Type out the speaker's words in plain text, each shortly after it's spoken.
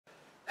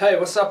Hey,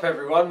 what's up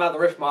everyone? Matt the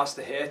Riff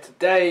Master here.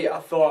 Today I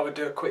thought I would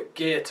do a quick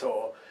gear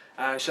tour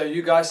and show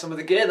you guys some of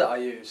the gear that I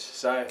use.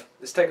 So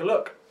let's take a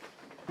look.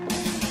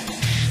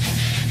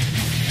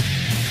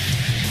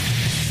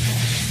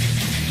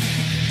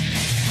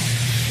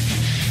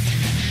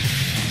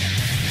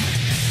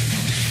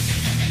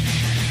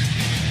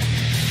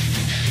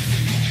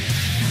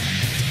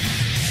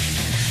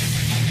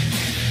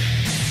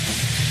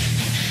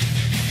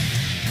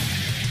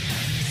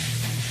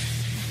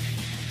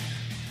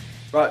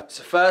 Right,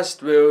 so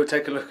first we'll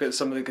take a look at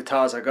some of the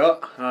guitars I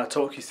got and I'll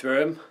talk you through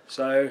them.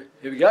 So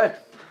here we go.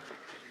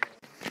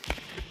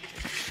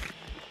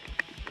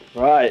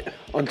 Right,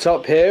 on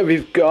top here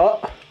we've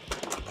got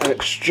an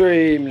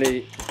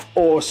extremely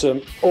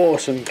awesome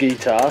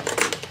guitar.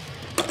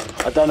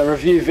 I've done a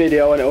review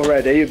video on it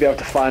already, you'll be able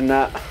to find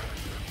that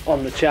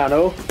on the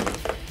channel.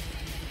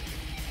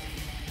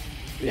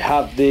 We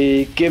have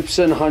the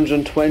Gibson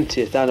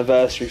 120th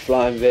anniversary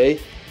Flying V.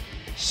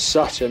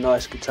 Such a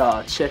nice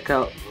guitar. Check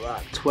out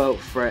that 12th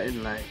fret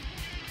inlay.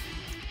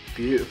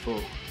 Beautiful.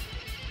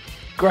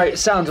 Great,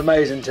 sounds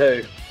amazing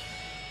too.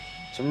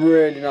 Some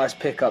really nice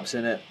pickups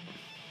in it.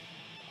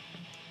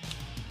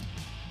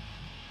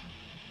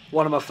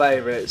 One of my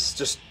favourites.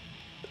 It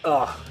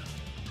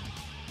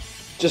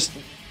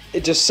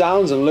just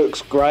sounds and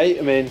looks great.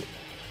 I mean,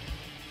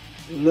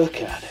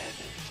 look at it.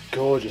 It's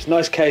gorgeous.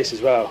 Nice case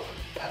as well.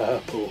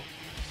 Purple.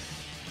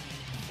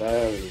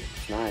 Very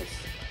nice.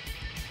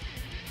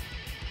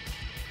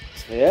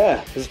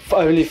 Yeah, there's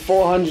only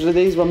 400 of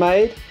these were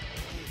made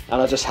and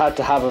I just had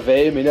to have a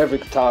V. I mean, every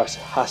guitarist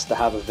has to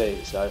have a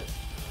V, so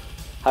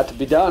had to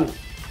be done.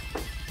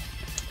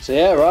 So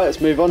yeah, right,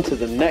 let's move on to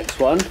the next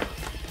one.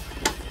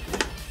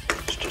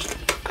 Let's just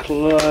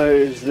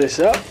close this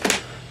up.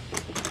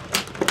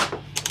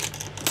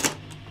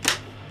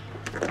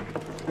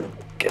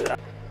 Get that.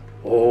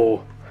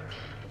 Oh,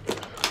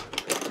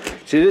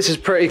 see, this is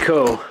pretty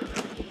cool.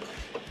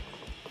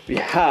 We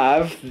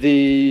have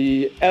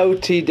the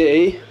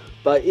LTD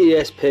by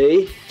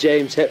ESP,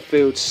 James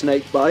Hetfield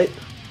Snakebite.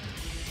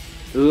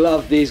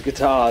 Love these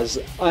guitars.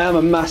 I am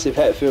a massive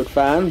Hetfield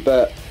fan,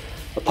 but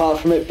apart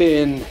from it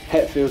being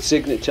Hetfield's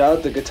signature,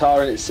 the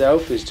guitar in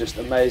itself is just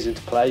amazing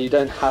to play. You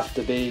don't have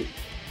to be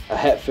a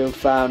Hetfield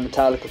fan,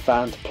 Metallica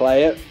fan to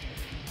play it.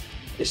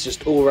 It's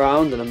just all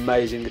round an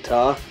amazing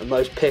guitar, and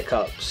those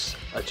pickups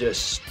are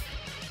just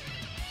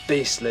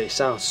beastly,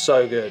 sounds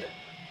so good.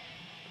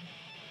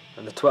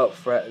 And the 12th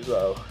fret as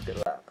well, look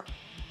at that.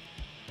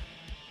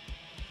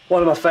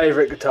 One of my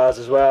favourite guitars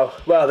as well.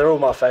 Well, they're all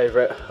my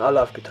favourite. I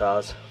love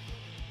guitars.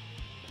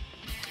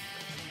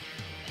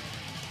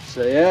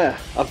 So yeah,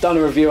 I've done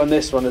a review on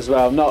this one as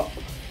well. Not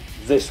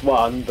this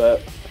one,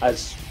 but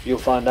as you'll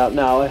find out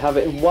now, I have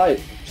it in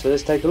white. So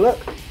let's take a look.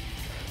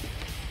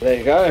 There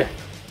you go.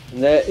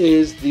 And there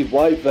is the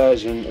white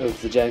version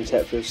of the James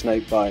Hetfield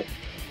Snakebite.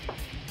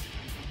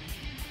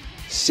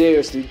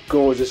 Seriously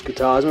gorgeous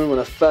guitars. I remember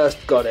when I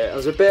first got it, I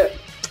was a bit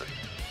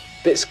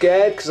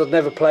scared because I'd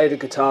never played a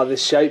guitar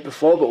this shape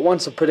before, but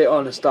once I put it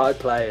on and started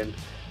playing,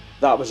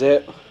 that was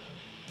it.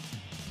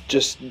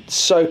 Just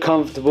so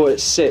comfortable, it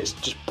sits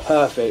just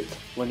perfect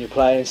when you're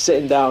playing,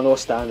 sitting down or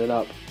standing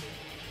up.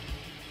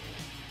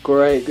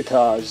 Great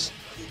guitars.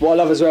 What I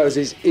love as well is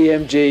these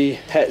EMG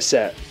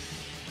headset.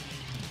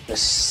 They're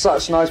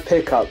such nice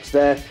pickups.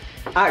 They're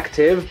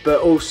active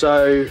but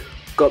also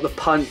got the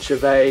punch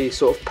of a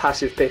sort of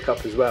passive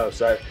pickup as well,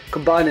 so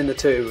combining the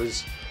two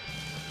was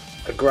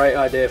a great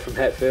idea from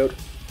Hetfield.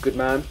 Good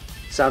man.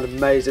 Sound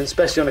amazing,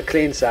 especially on a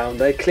clean sound.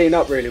 They clean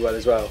up really well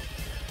as well,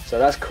 so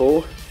that's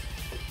cool.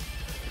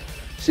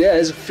 So yeah,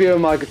 there's a few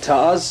of my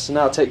guitars.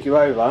 Now I'll take you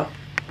over.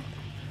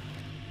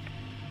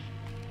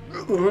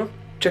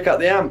 Check out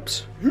the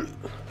amps.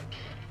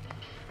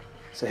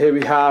 So here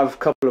we have a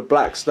couple of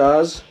Black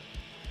Stars.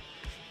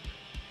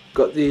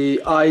 Got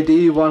the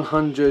ID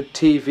 100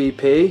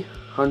 TVP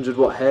 100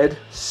 watt head.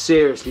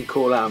 Seriously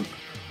cool amp.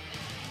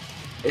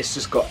 It's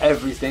just got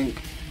everything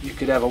you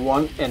could ever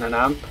want in an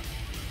amp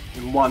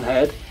in one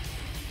head.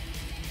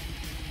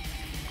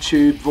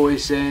 Tube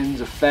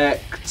voicings,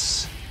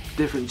 effects,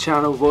 different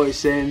channel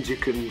voicings. You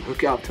can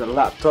hook it up to a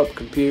laptop,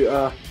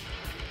 computer.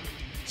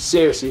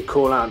 Seriously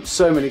cool amp.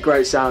 So many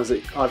great sounds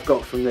that I've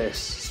got from this.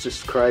 It's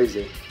just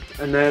crazy.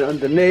 And then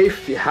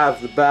underneath you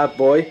have the bad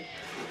boy,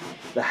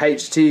 the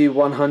HT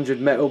 100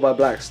 Metal by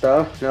Black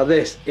Star. Now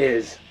this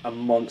is a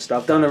monster.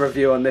 I've done a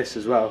review on this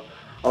as well.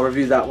 I'll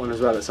review that one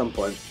as well at some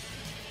point.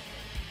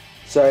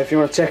 So if you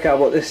want to check out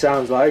what this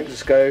sounds like,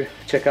 just go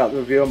check out the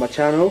review on my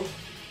channel.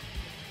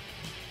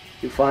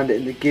 You'll find it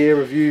in the gear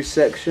review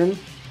section.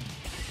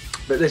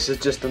 But this is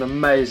just an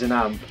amazing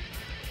amp.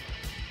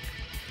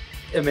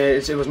 I mean,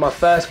 it was my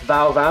first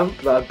valve amp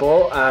that I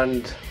bought,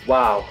 and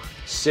wow,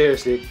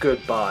 seriously a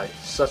good buy.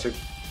 Such a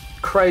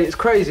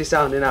crazy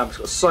sounding amp. It's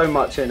got so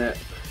much in it.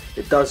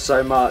 It does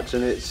so much,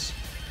 and it's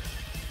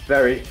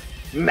very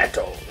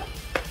metal.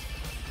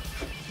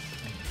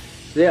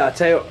 Yeah, I'll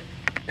tell you what,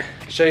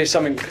 show you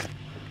something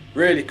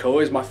really cool.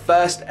 It's my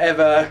first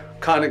ever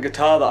kind of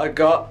guitar that I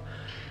got.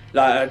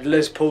 like a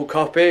Les Paul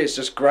copy. It's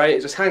just great.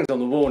 It just hangs on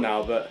the wall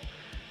now, but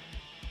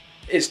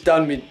it's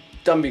done me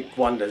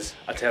wonders.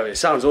 I tell you, it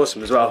sounds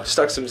awesome as well.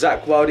 Stuck some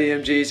Zakk Wylde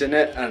EMGs in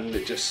it, and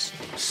it just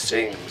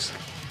sings.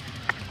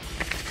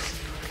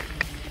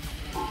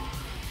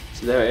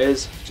 So there it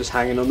is, just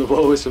hanging on the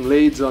wall with some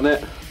leads on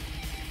it.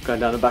 Going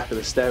down the back of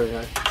the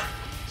stereo.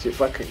 See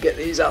if I can get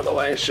these out of the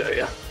way and show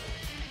you.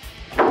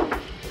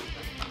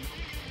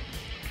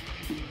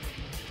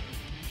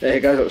 There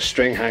you go, got a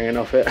string hanging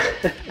off it.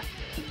 But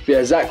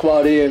yeah, Zakk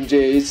Wylde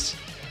EMGs.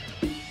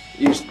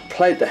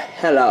 Played the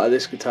hell out of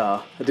this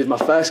guitar. I did my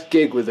first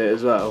gig with it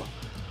as well.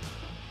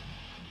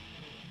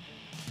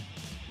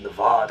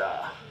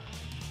 Nevada.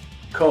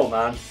 Cool,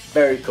 man.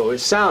 Very cool. It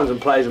sounds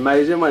and plays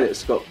amazing when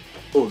it's got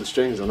all the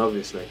strings on,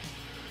 obviously.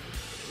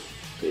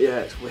 But yeah,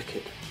 it's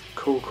wicked.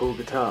 Cool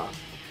guitar.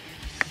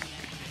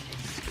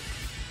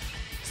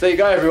 So there you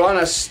go, everyone.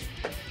 That's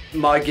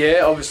my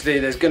gear. Obviously,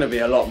 there's going to be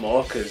a lot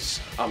more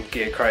because I'm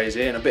gear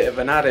crazy and a bit of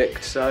an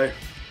addict. So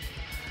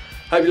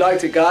hope you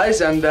liked it, guys,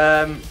 and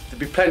there'll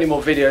be plenty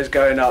more videos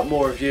going up,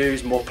 more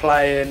reviews, more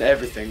playing,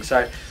 everything.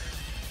 So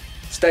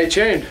stay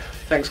tuned.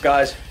 Thanks,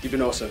 guys. You've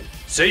been awesome.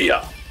 See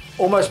ya.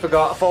 Almost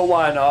forgot. I thought,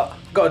 why not?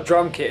 Got a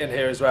drum kit in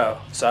here as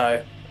well.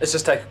 So let's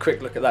just take a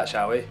quick look at that,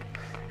 shall we?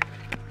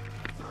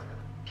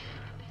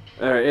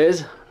 There it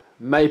is.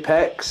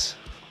 Mapex.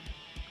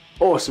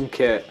 Awesome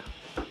kit.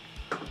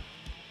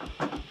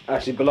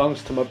 Actually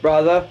belongs to my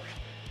brother.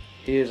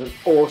 He is an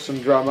awesome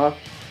drummer.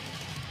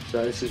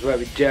 So this is where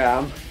we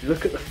jam.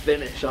 Look at the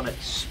finish on it,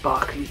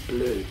 sparkly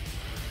blue.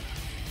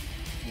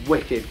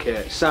 Wicked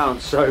kit,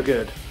 sounds so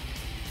good.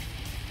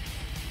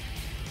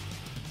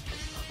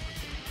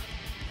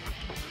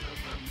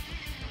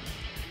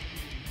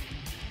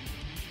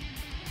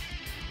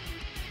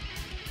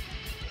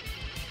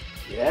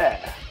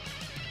 Yeah.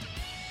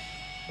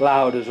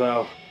 Loud as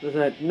well.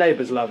 The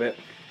neighbours love it.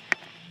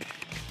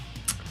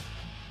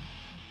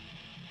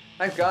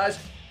 Thanks, guys.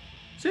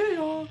 See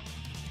ya.